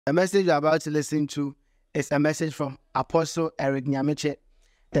The message you're about to listen to is a message from Apostle Eric Nyamekye,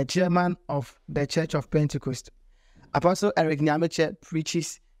 the chairman of the Church of Pentecost. Apostle Eric Nyamekye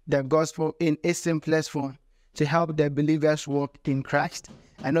preaches the gospel in its simplest form to help the believers walk in Christ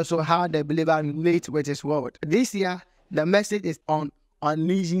and also how the believer relates with his world. This year, the message is on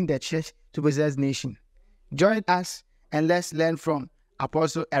unleashing the church to possess nation. Join us and let's learn from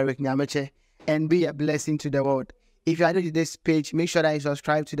Apostle Eric Nyamekye and be a blessing to the world. If you are new to this page, make sure that you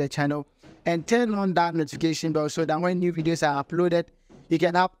subscribe to the channel and turn on that notification bell so that when new videos are uploaded, you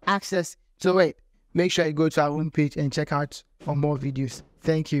can have access to it. Make sure you go to our homepage and check out for more videos.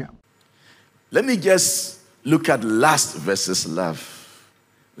 Thank you. Let me just look at lust versus love.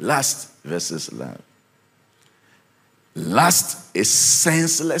 Lust versus love. Lust is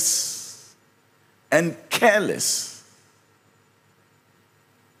senseless and careless.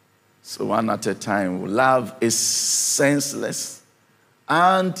 So one at a time, love is senseless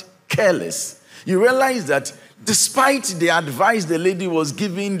and careless. You realize that despite the advice the lady was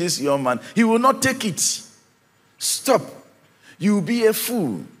giving this young man, he will not take it. Stop. You will be a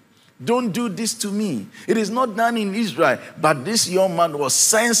fool. Don't do this to me. It is not done in Israel, but this young man was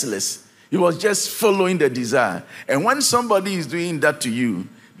senseless. He was just following the desire. And when somebody is doing that to you,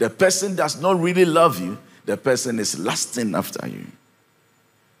 the person does not really love you. The person is lusting after you.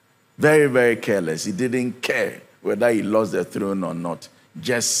 Very, very careless. He didn't care whether he lost the throne or not,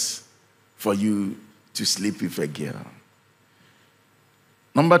 just for you to sleep with a girl.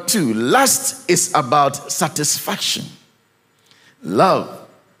 Number two, lust is about satisfaction. Love.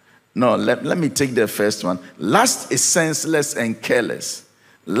 No, let me take the first one. Lust is senseless and careless.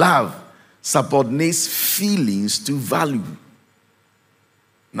 Love subordinates feelings to value.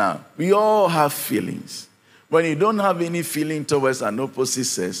 Now, we all have feelings. When you don't have any feeling towards an opposite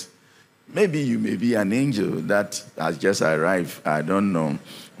sex, maybe you may be an angel that has just arrived. I don't know.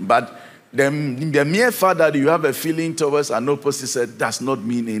 But the mere fact that you have a feeling towards an opposite sex does not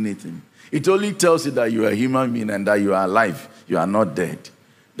mean anything. It only tells you that you are a human being and that you are alive. You are not dead.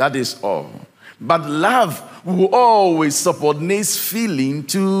 That is all. But love will always subordinate feeling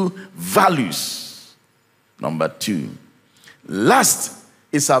to values. Number two, lust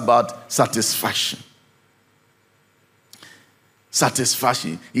is about satisfaction.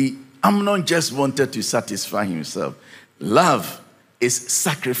 Satisfaction. Amnon just wanted to satisfy himself. Love is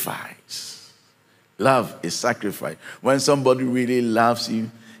sacrifice. Love is sacrifice. When somebody really loves you,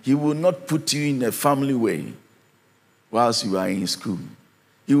 he will not put you in a family way whilst you are in school.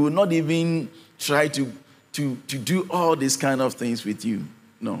 He will not even try to do all these kind of things with you.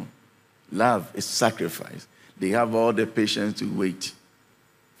 No. Love is sacrifice. They have all the patience to wait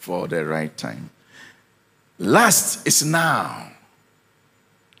for the right time. Lust is now.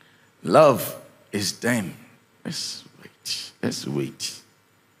 Love is then. Let's wait. Let's wait.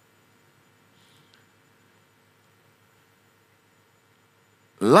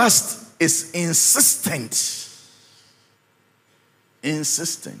 Lust is insistent.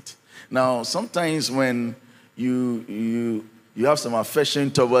 Insistent. Now, sometimes when you have some affection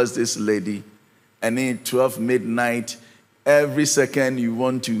towards this lady, and in 12 midnight, every second you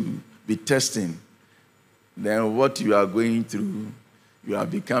want to be testing, then what you are going through, you are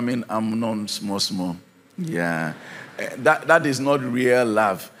becoming Amnon small. Yeah. That is not real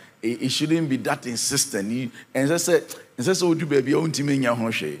love. It shouldn't be that insistent. As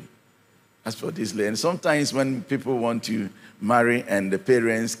for this lady. And sometimes when people want to marry and the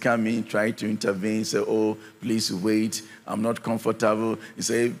parents come in, try to intervene, say, oh, please wait, I'm not comfortable. You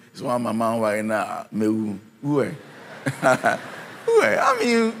say, it's one mama, why not? I mean, who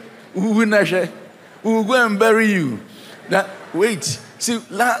will go and bury you? Wait. See,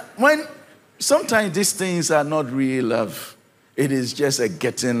 when sometimes these things are not real love. It is just a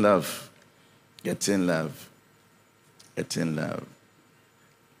getting love. Getting love. Getting love.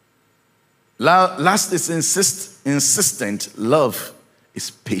 Lust is insistent. Love is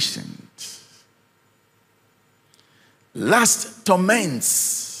patient. Lust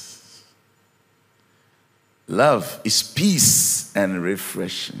torments. Love is peace and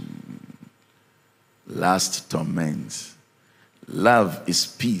refreshing. Lust torments. Love is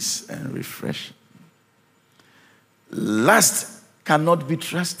peace and refreshing. Lust cannot be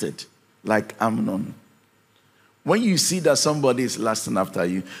trusted like Amnon. When you see that somebody is lusting after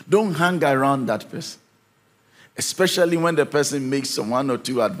you, don't hang around that person. Especially when the person makes some one or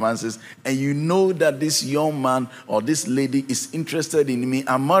two advances and you know that this young man or this lady is interested in me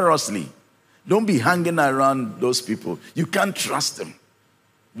amorously. Don't be hanging around those people. You can't trust them.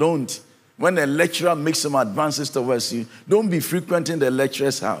 Don't. When a lecturer makes some advances towards you, don't be frequenting the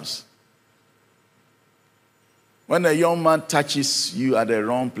lecturer's house. When a young man touches you at the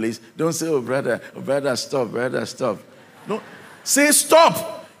wrong place, don't say, oh brother, stop. No, say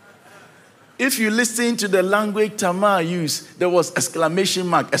stop. If you listen to the language Tamar used, there was exclamation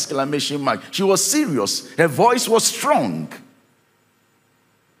mark. She was serious. Her voice was strong.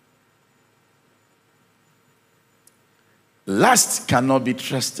 Lust cannot be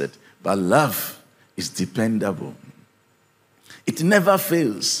trusted, but love is dependable. It never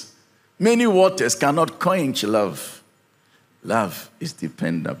fails. Many waters cannot quench love. Love is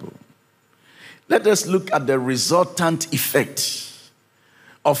dependable. Let us look at the resultant effect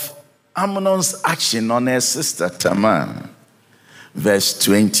of Amnon's action on her sister Tamar. Verse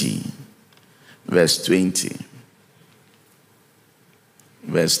 20.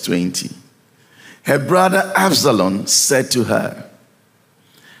 Her brother Absalom said to her,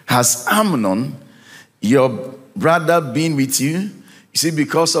 has Amnon, your brother, been with you? You see,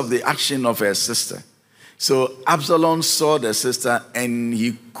 because of the action of her sister. So Absalom saw the sister and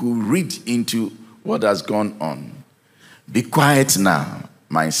he could read into what has gone on. Be quiet now,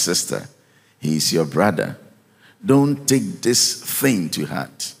 my sister. He is your brother. Don't take this thing to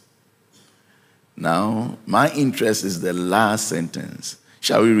heart. Now, my interest is the last sentence.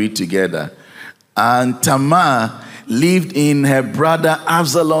 Shall we read together? And Tamar lived in her brother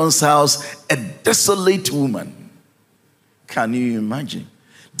Absalom's house, a desolate woman. Can you imagine?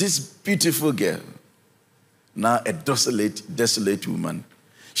 This beautiful girl, now a desolate woman.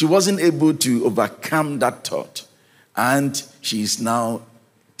 She wasn't able to overcome that thought. And she is now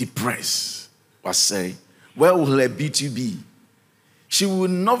depressed. What say? Where will her beauty be? She will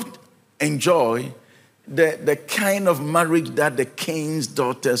not enjoy the kind of marriage that the king's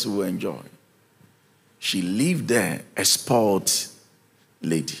daughters will enjoy. She lived there a spoiled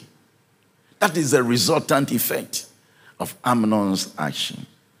lady. That is the resultant effect of Amnon's action.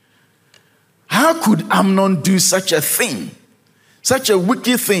 How could Amnon do such a thing, such a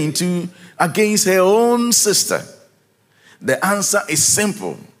wicked thing against her own sister? The answer is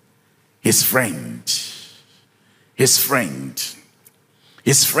simple. His friend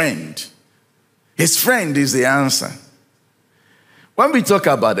is the answer. When we talk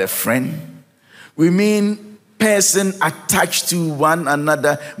about a friend, we mean person attached to one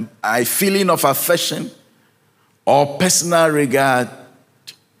another, a feeling of affection or personal regard.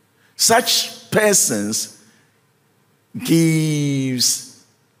 Such persons give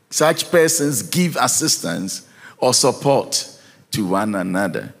assistance or support to one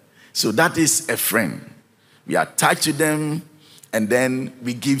another. So that is a friend. We attach to them and then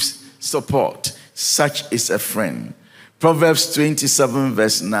we give support. Such is a friend. Proverbs 27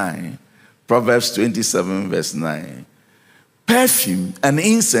 verse 9. Perfume and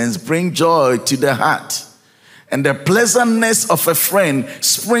incense bring joy to the heart, and the pleasantness of a friend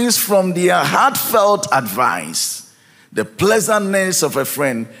springs from their heartfelt advice. The pleasantness of a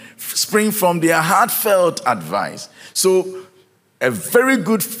friend springs from their heartfelt advice. So a very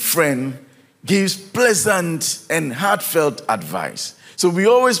good friend gives pleasant and heartfelt advice. So we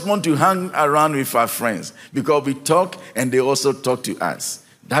always want to hang around with our friends because we talk and they also talk to us.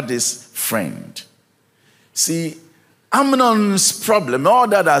 That is friend. See, Amnon's problem, all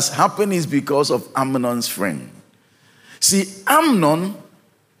that has happened is because of Amnon's friend. See, Amnon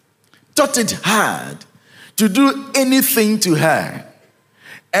thought it hard to do anything to her,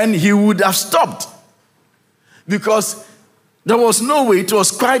 and he would have stopped because there was no way, it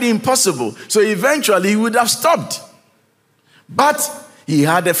was quite impossible. So eventually he would have stopped. But he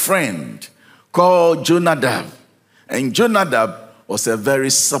had a friend called Jonadab, and Jonadab was a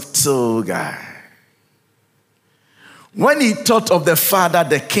very subtle guy. When he thought of the father,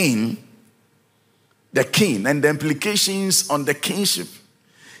 the king, and the implications on the kingship,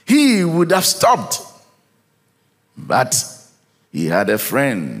 he would have stopped. But he had a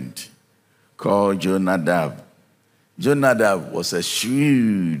friend called Jonadab. Jonadab was a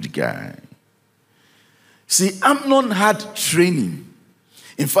shrewd guy. See, Amnon had training.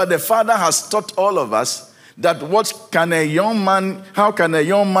 In fact, the father has taught all of us that how can a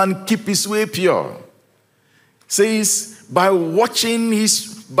young man keep his way pure? Says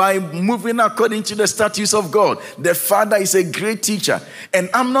by moving according to the statutes of God. The father is a great teacher. And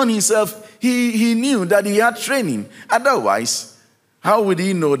Amnon himself, he knew that he had training. Otherwise, how would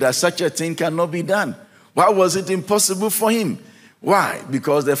he know that such a thing cannot be done? Why was it impossible for him? Why?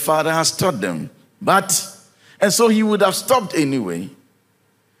 Because the father has taught them. And so he would have stopped anyway.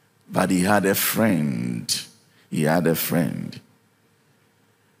 But he had a friend.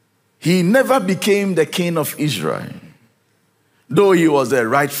 He never became the king of Israel, though he was the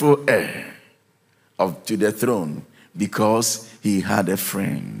rightful heir to the throne, because he had a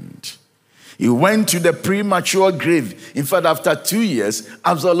friend. He went to the premature grave. In fact, after 2 years,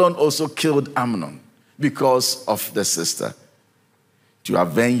 Absalom also killed Amnon because of the sister. To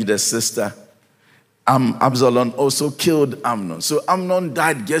avenge the sister, Absalom also killed Amnon. So Amnon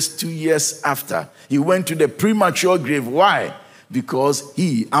died just 2 years after. He went to the premature grave. Why? Because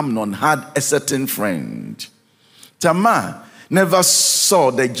Amnon, had a certain friend. Tamar never saw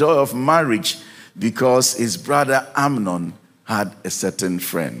the joy of marriage because his brother Amnon had a certain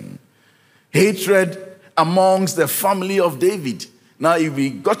friend. Hatred amongst the family of David. Now, if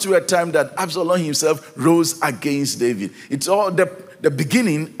we got to a time that Absalom himself rose against David, it's all the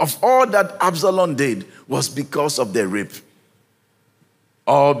beginning of all that Absalom did was because of the rape.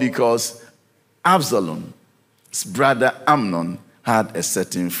 All because Absalom's brother Amnon had a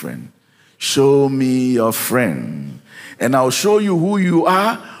certain friend. Show me your friend, and I'll show you who you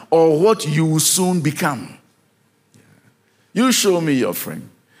are or what you will soon become. You show me your friend,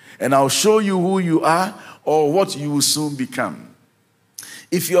 and I'll show you who you are or what you will soon become.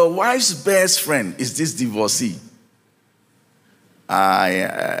 If your wife's best friend is this divorcee,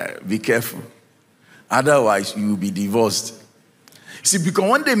 be careful. Otherwise, you will be divorced. See, because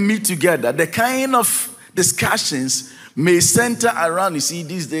when they meet together, the kind of discussions may center around, you see,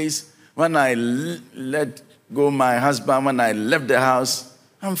 these days, when I let go my husband, when I left the house,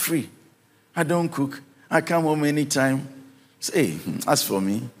 I'm free. I don't cook. I come home anytime. Say, as for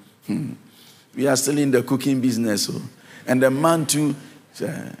me, we are still in the cooking business. And the man too,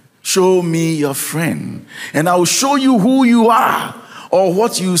 show me your friend, and I will show you who you are or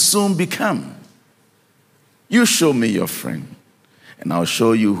what you soon become. You show me your friend, and I'll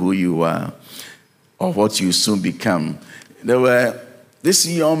show you who you are or what you soon become. There were this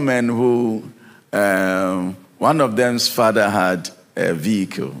young men who, one of them's father had a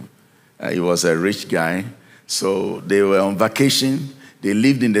vehicle. He was a rich guy, so they were on vacation. They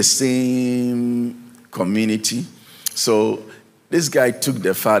lived in the same community. So this guy took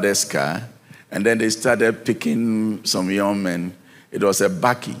the father's car, and then they started picking some young men. It was a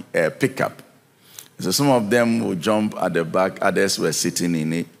pickup. So some of them would jump at the back, others were sitting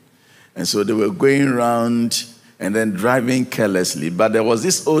in it. And so they were going around and then driving carelessly. But there was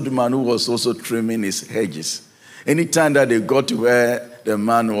this old man who was also trimming his hedges. Anytime that they got to where the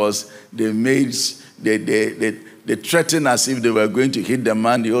man was, they threatened as if they were going to hit the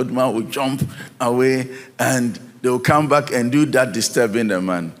man. The old man would jump away, and they would come back and do that, disturbing the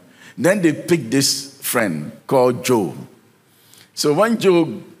man. Then they picked this friend called Joe. So when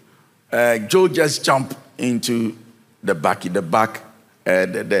Joe just jumped into the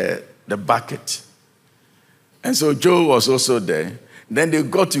bucket. And so Joe was also there. Then they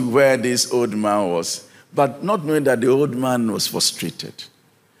got to where this old man was, but not knowing that the old man was frustrated.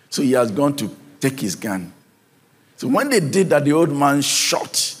 So he has gone to take his gun. So when they did that, the old man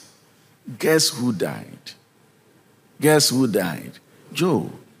shot. Guess who died? Guess who died? Joe.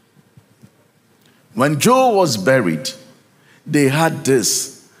 When Joe was buried, they had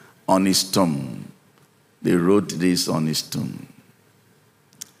this on his tomb. They wrote this on his tomb.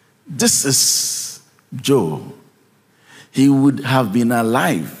 This is Joe. He would have been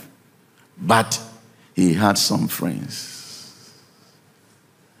alive, but he had some friends.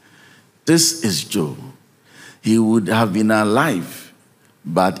 This is Joe. He would have been alive,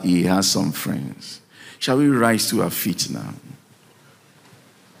 but he has some friends. Shall we rise to our feet now?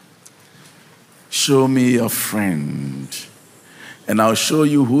 Show me your friend, and I'll show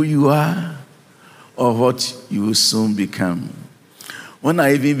you who you are or what you will soon become. When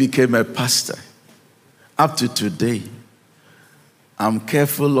I even became a pastor, up to today, I'm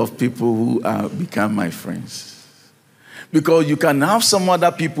careful of people who become my friends. Because you can have some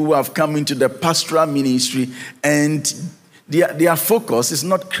other people who have come into the pastoral ministry and their focus is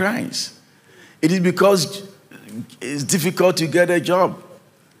not Christ. It is because it's difficult to get a job.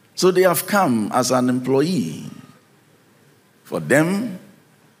 So they have come as an employee. For them,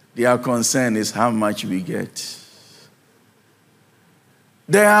 their concern is how much we get.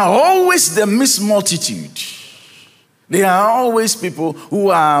 There are always the mixed multitude. There are always people who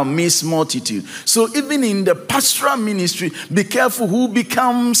are mixed multitude. So even in the pastoral ministry, be careful who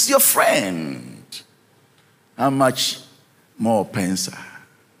becomes your friend. How much more PENSA?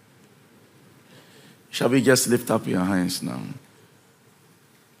 Shall we just lift up your hands now?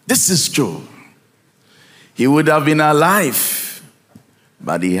 This is Joe. He would have been alive,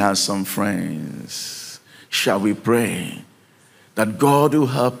 but he has some friends. Shall we pray that God will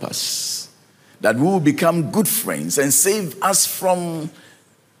help us, that we will become good friends and save us from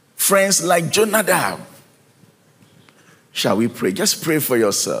friends like Jonadab? Shall we pray? Just pray for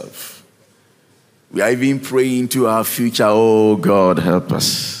yourself. We are even praying to our future. Oh God, help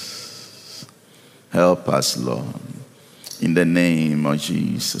us. Help us, Lord. In the name of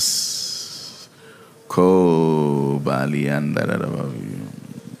Jesus. Ko bali andarabavi.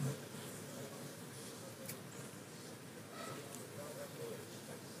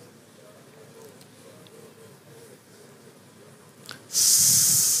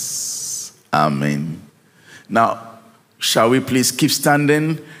 Amen. Now, shall we please keep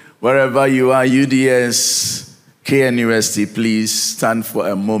standing wherever you are? UDS, KNUST, please stand for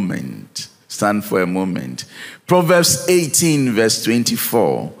a moment. Stand for a moment. Proverbs 18, verse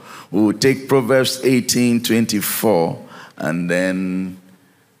 24. We will take Proverbs 18, 24, and then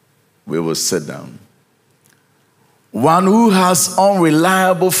we will sit down. One who has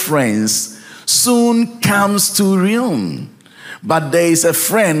unreliable friends soon comes to ruin, but there is a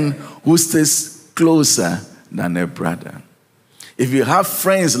friend who stays closer than a brother. If you have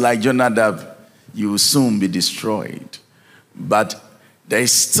friends like Jonadab, you will soon be destroyed. But there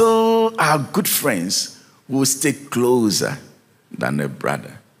still are good friends who stay closer than a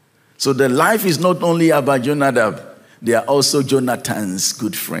brother. So the life is not only about Jonadab, there are also Jonathan's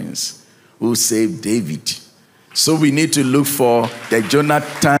good friends who saved David. So we need to look for the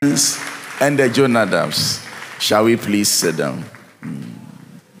Jonathans and the Jonadabs. Shall we please sit down?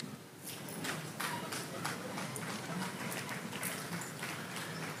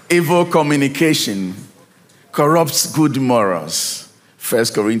 Evil communication corrupts good morals.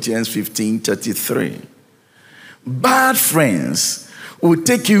 1 Corinthians 15:33. Bad friends will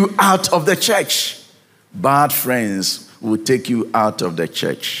take you out of the church. Bad friends will take you out of the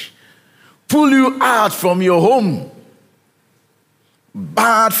church. Pull you out from your home.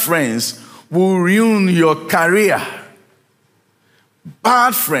 Bad friends will ruin your career.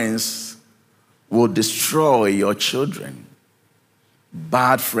 Bad friends will destroy your children.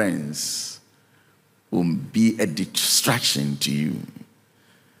 Bad friends will be a distraction to you.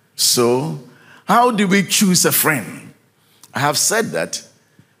 So, how do we choose a friend? I have said that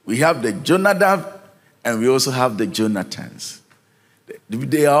we have the Jonadab and we also have the Jonathans.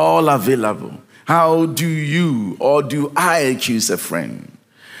 They are all available. How do you or do I choose a friend?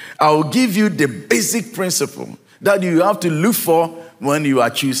 I'll give you the basic principle that you have to look for when you are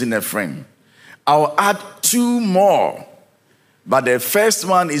choosing a friend. I'll add two more. But the first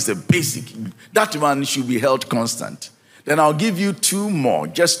one is the basic. That one should be held constant. Then I'll give you two more,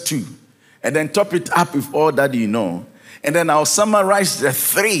 just two. And then top it up with all that you know. And then I'll summarize the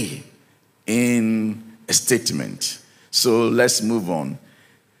three in a statement. So let's move on.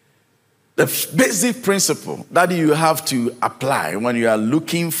 The basic principle that you have to apply when you are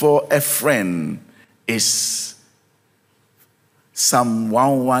looking for a friend is Psalm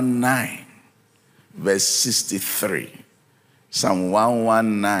 119, verse 63. Psalm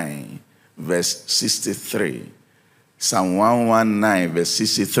 119, verse 63. Psalm 119, verse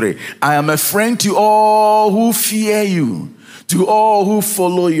 63. I am a friend to all who fear you, to all who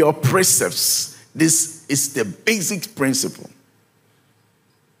follow your precepts. This is the basic principle.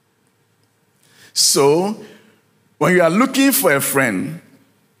 So, when you are looking for a friend,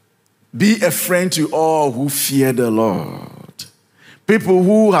 be a friend to all who fear the Lord. People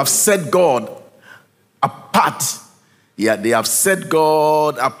who have set God apart. Yeah, they have set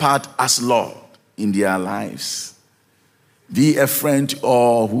God apart as Lord in their lives. Be a friend to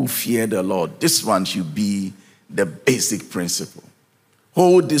all who fear the Lord. This one should be the basic principle.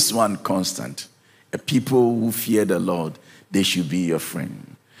 Hold this one constant. A people who fear the Lord, they should be your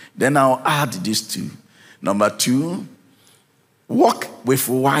friend. Then I'll add these two. Number two, walk with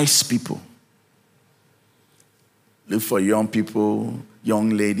wise people. Look for young people, young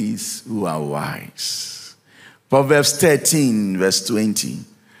ladies who are wise. Proverbs 13, verse 20.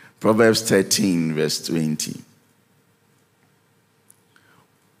 Proverbs 13, verse 20.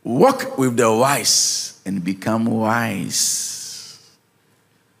 Walk with the wise and become wise.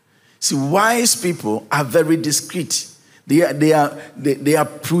 See, wise people are very discreet. They are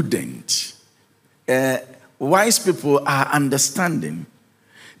prudent. Wise people are understanding.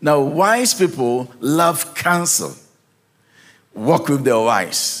 Now, wise people love counsel. Walk with the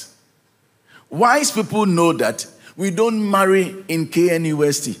wise. Wise people know that we don't marry in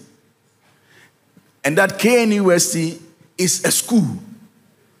KNUST. And that KNUST is a school.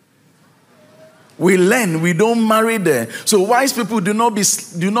 We learn, we don't marry there. So wise people do not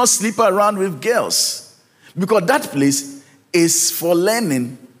sleep around with girls. Because that place is for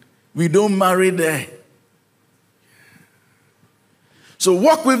learning. We don't marry there. So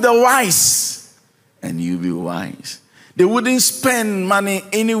walk with the wise and you'll be wise. They wouldn't spend money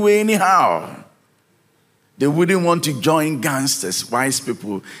anyway, anyhow. They wouldn't want to join gangsters. Wise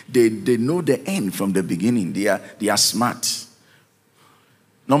people, they know the end from the beginning. They are smart.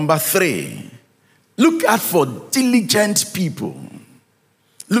 Number three, Look out for diligent people.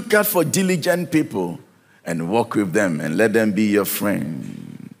 Look out for diligent people and walk with them and let them be your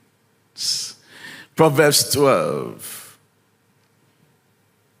friends. Proverbs 12,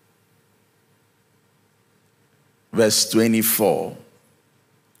 verse 24.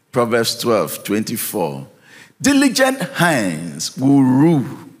 Proverbs 12, 24. Diligent hands will rule,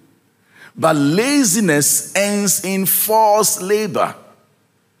 but laziness ends in forced labor.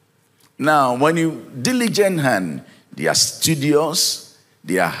 Now, when you diligent hand, they are studious,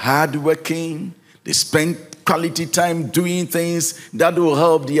 they are hardworking, they spend quality time doing things that will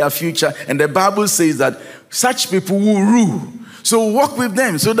help their future. And the Bible says that such people will rule. So walk with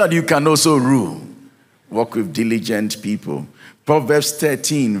them so that you can also rule. Walk with diligent people. Proverbs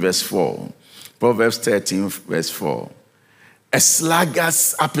 13, verse 4. Proverbs 13, verse 4. A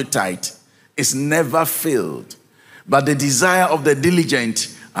sluggard's appetite is never filled, but the desire of the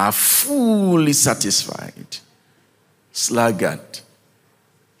diligent are fully satisfied. Sluggard,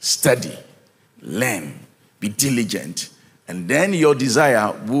 study, learn, be diligent, and then your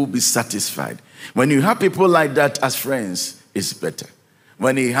desire will be satisfied. When you have people like that as friends, it's better.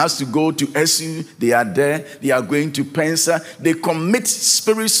 When he has to go to SU, they are there. They are going to PENSA. They commit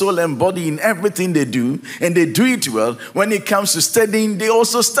spirit, soul, and body in everything they do, and they do it well. When it comes to studying, they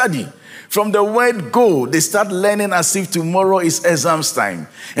also study. From the word go, they start learning as if tomorrow is exams time.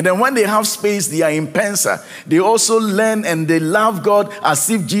 And then when they have space, they are in PENSA. They also learn and they love God as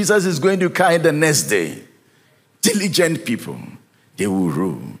if Jesus is going to carry the next day. Diligent people, they will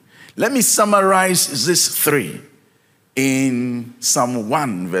rule. Let me summarize these three in Psalm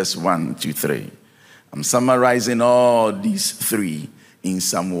 1, verse 1 to 3. I'm summarizing all these three in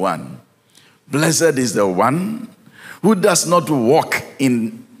Psalm 1. Blessed is the one who does not walk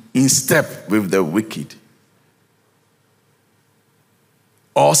in step with the wicked,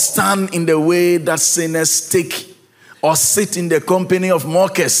 or stand in the way that sinners take, or sit in the company of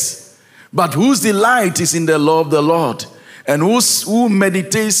mockers, but whose delight is in the law of the Lord, and who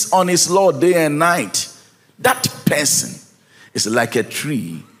meditates on his law day and night. That person is like a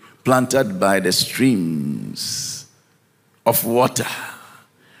tree planted by the streams of water,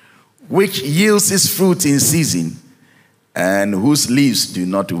 which yields its fruit in season, and whose leaves do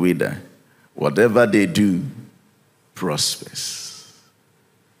not wither. Whatever they do prospers.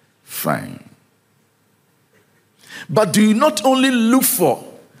 Fine. But do not only look for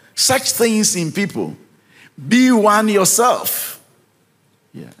such things in people, be one yourself.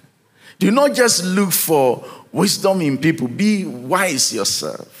 Yeah. Do not just look for wisdom in people, be wise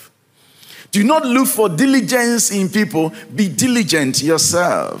yourself. Do not look for diligence in people, be diligent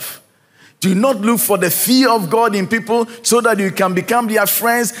yourself. Do not look for the fear of God in people so that you can become their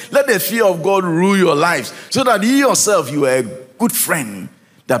friends. Let the fear of God rule your lives so that you yourself, you are a good friend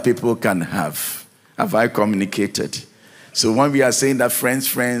that people can have. Have I communicated? So when we are saying that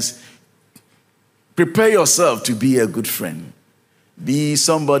friends, prepare yourself to be a good friend. Be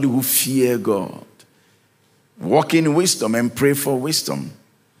somebody who fear God. Walk in wisdom and pray for wisdom.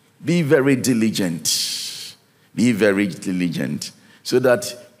 Be very diligent. Be very diligent so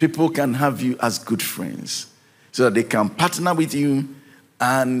that people can have you as good friends, so that they can partner with you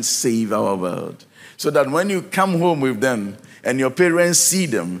and save our world. So that when you come home with them and your parents see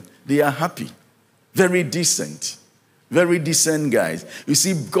them, they are happy. Very decent guys. You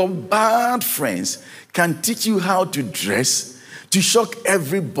see, bad friends can teach you how to dress, to shock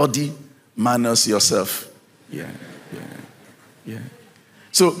everybody, minus yourself. Yeah.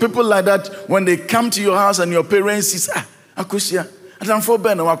 So people like that, when they come to your house and your parents say, Akusia,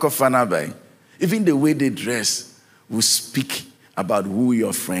 even the way they dress will speak about who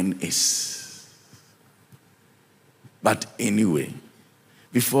your friend is. But anyway,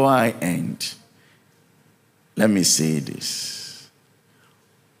 before I end, let me say this.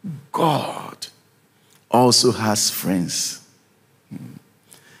 God also has friends.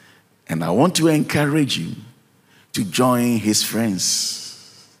 And I want to encourage you to join his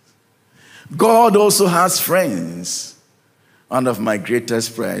friends. God also has friends. One of my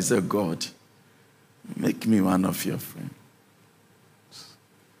greatest prayers is, God, make me one of your friends.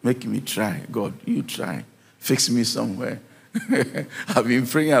 Make me try. God, you try. Fix me somewhere. I've been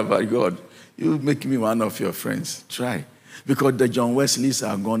praying about God. You make me one of your friends. Try. Because the John Wesleys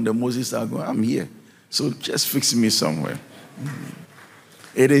are gone, the Moses are gone. I'm here. So just fix me somewhere.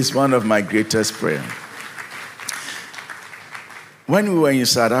 It is one of my greatest prayers. When we were in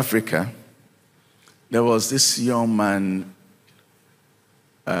South Africa, there was this young man.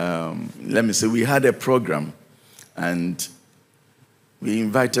 We had a program, and we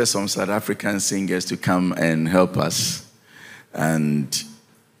invited some South African singers to come and help us. And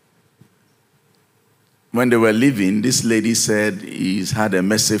when they were leaving, this lady said he's had a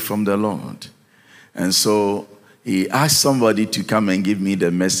message from the Lord. And so he asked somebody to come and give me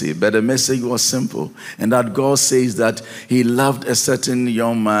the message. But the message was simple. And that God says that he loved a certain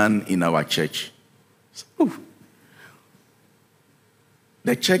young man in our church. So,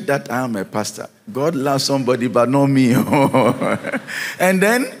 the church that I am a pastor, God loves somebody but not me. And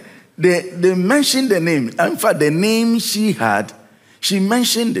then they mentioned the name. In fact, the name she had, she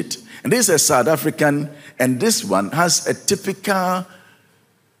mentioned it. And this is a South African, and this one has a typical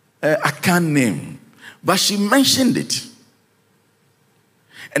Akan name. But she mentioned it.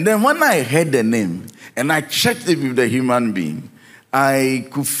 And then when I heard the name, and I checked it with the human being, I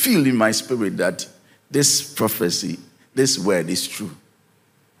could feel in my spirit that this prophecy, this word is true.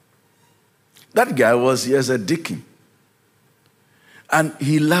 That guy was, yes, a deacon. And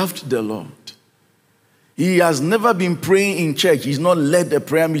he loved the Lord. He has never been praying in church. He's not led a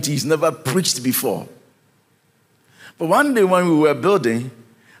prayer meeting. He's never preached before. But one day when we were building,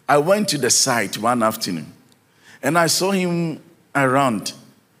 I went to the site one afternoon. And I saw him around.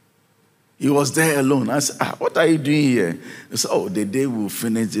 He was there alone. I said, what are you doing here? He said, the day we'll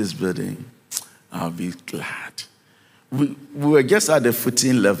finish this building, I'll be glad. We were just at the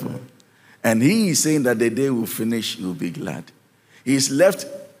 14 level. And he is saying that the day we'll finish, he'll be glad. He's left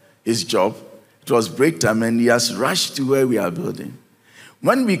his job. It was break time, and he has rushed to where we are building.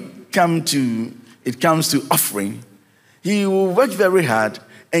 When it comes to offering, he will work very hard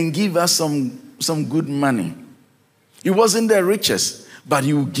and give us some good money. He wasn't the richest, but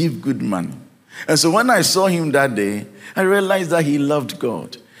he will give good money. And so when I saw him that day, I realized that he loved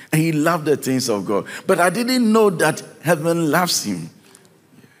God. And he loved the things of God. But I didn't know that heaven loves him.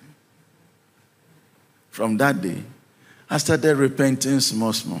 From that day, I started repenting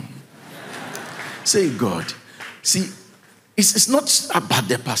small. Say, God. See, it's not about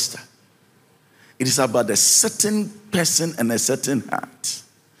the pastor. It is about a certain person and a certain heart.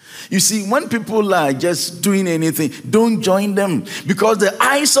 You see, when people are just doing anything, don't join them. Because the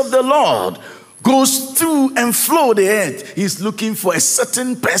eyes of the Lord goes through and flow the earth. He's looking for a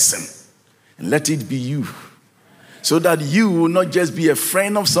certain person. And let it be you. So that you will not just be a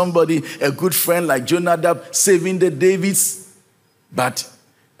friend of somebody, a good friend like Jonadab saving the Davids, but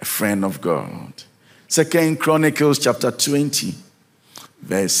a friend of God. 2 Chronicles chapter 20,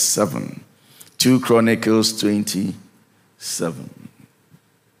 verse 7. 2 Chronicles 27.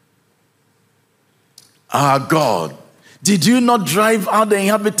 Our God, did you not drive out the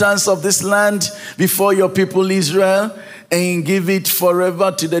inhabitants of this land before your people Israel and give it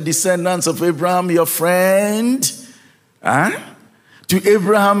forever to the descendants of Abraham, your friend? To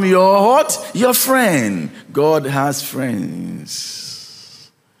Abraham, your what? Your friend. God has friends.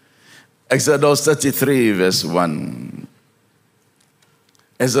 Exodus 33, verse 1.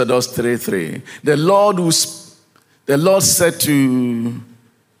 Exodus 33. The Lord will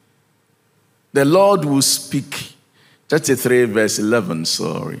speak. 33, verse 11,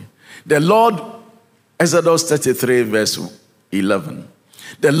 sorry. Exodus 33, verse 11.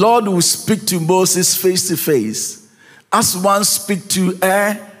 The Lord will speak to Moses face to face, as one speaks to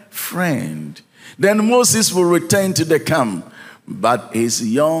a friend. Then Moses will return to the camp, but his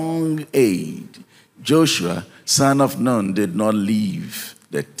young aide, Joshua, son of Nun, did not leave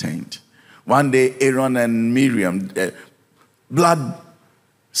the tent. One day, Aaron and Miriam, blood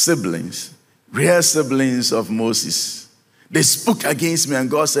siblings, real siblings of Moses, they spoke against me, and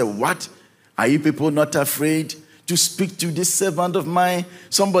God said, what? Are you people not afraid to speak to this servant of mine,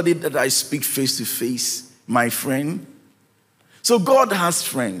 somebody that I speak face to face, my friend? So God has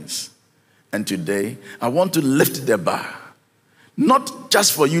friends. And today, I want to lift the bar. Not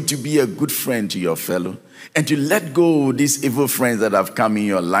just for you to be a good friend to your fellow and to let go of these evil friends that have come in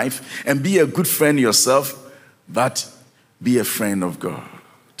your life and be a good friend yourself, but be a friend of God.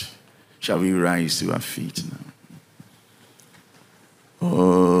 Shall we rise to our feet now?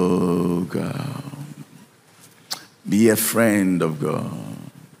 Oh, God. Be a friend of God.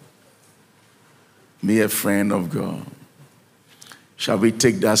 Be a friend of God. Shall we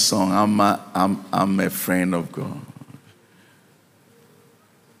take that song? I'm a friend of God.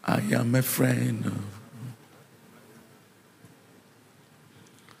 I am a friend of God.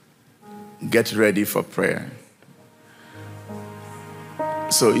 Get ready for prayer.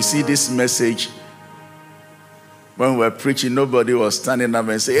 So you see this message, when we're preaching, nobody was standing up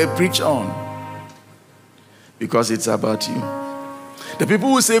and saying, hey, preach on. Because it's about you. The people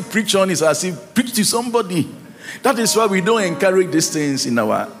who say preach on is as if preach to somebody. That is why we don't encourage these things in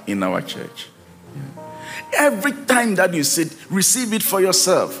our church. Every time that you sit, receive it for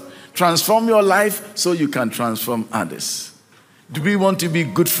yourself. Transform your life so you can transform others. Do we want to be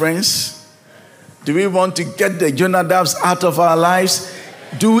good friends? Do we want to get the Jonadabs out of our lives?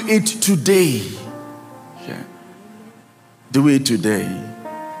 Do it today. Yeah. Do it today.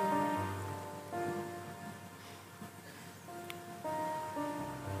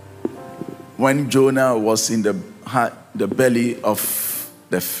 When Jonah was in the belly of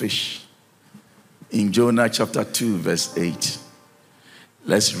the fish, in Jonah chapter 2, verse 8.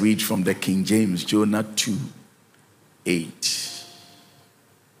 Let's read from the King James, Jonah 2, 8.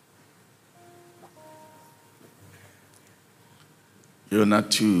 Jonah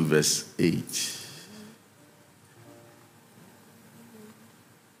 2, verse 8.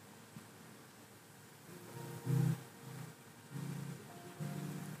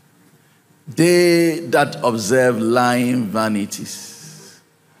 They that observe lying vanities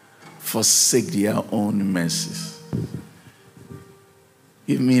forsake their own mercies.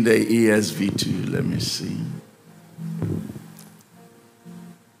 Give me the ESV too, let me see.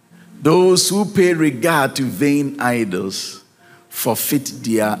 Those who pay regard to vain idols forfeit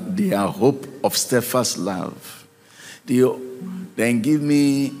their hope of steadfast love. Then give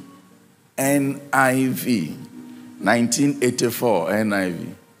me NIV, 1984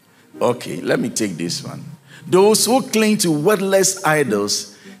 NIV. Okay, let me take this one. Those who cling to worthless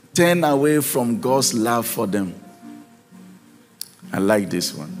idols turn away from God's love for them. I like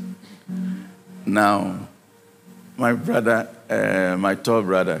this one. Now, my brother, my tall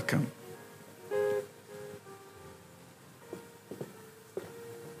brother, come.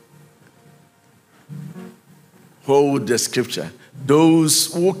 Hold the scripture.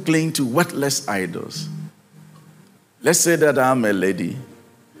 Those who cling to worthless idols. Let's say that I'm a lady,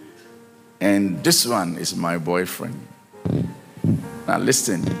 and this one is my boyfriend. Now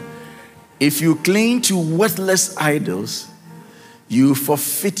listen. If you cling to worthless idols, you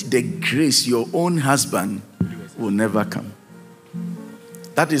forfeit the grace your own husband will never come.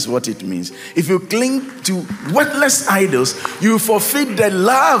 That is what it means. If you cling to worthless idols, you forfeit the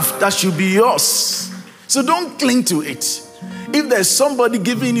love that should be yours. So don't cling to it. If there's somebody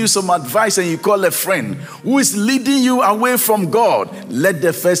giving you some advice and you call a friend who is leading you away from God, let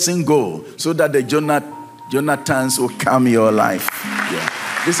the person go so that the Jonathans will come your life. Yeah.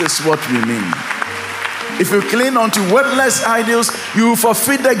 This is what we mean. If you cling on to worthless idols, you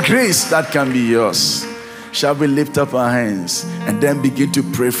forfeit the grace that can be yours. Shall we lift up our hands and then begin to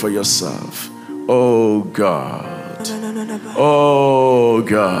pray for yourself? Oh God. Oh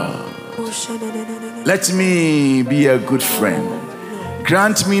God. Let me be a good friend.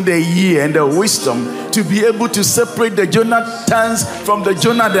 Grant me the ear and the wisdom to be able to separate the Jonathans from the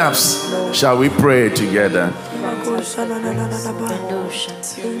Jonadabs. Shall we pray together?